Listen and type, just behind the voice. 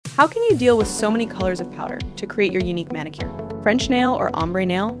How can you deal with so many colors of powder to create your unique manicure? French nail or ombre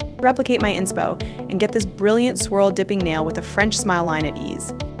nail? Replicate my inspo and get this brilliant swirl dipping nail with a French smile line at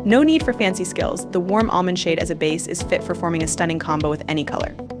ease. No need for fancy skills, the warm almond shade as a base is fit for forming a stunning combo with any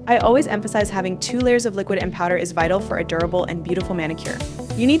color. I always emphasize having 2 layers of liquid and powder is vital for a durable and beautiful manicure.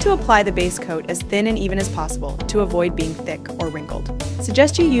 You need to apply the base coat as thin and even as possible to avoid being thick or wrinkled.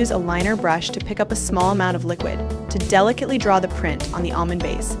 Suggest you use a liner brush to pick up a small amount of liquid to delicately draw the print on the almond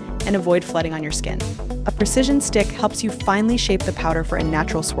base and avoid flooding on your skin. A precision stick helps you finely shape the powder for a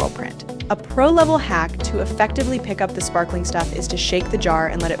natural swirl print. A pro-level hack to effectively pick up the sparkling stuff is to shake the jar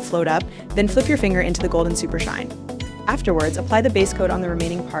and let it float up, then flip your finger into the golden super shine. Afterwards, apply the base coat on the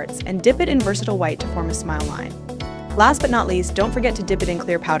remaining parts and dip it in versatile white to form a smile line. Last but not least, don't forget to dip it in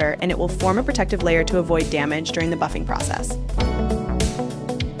clear powder and it will form a protective layer to avoid damage during the buffing process.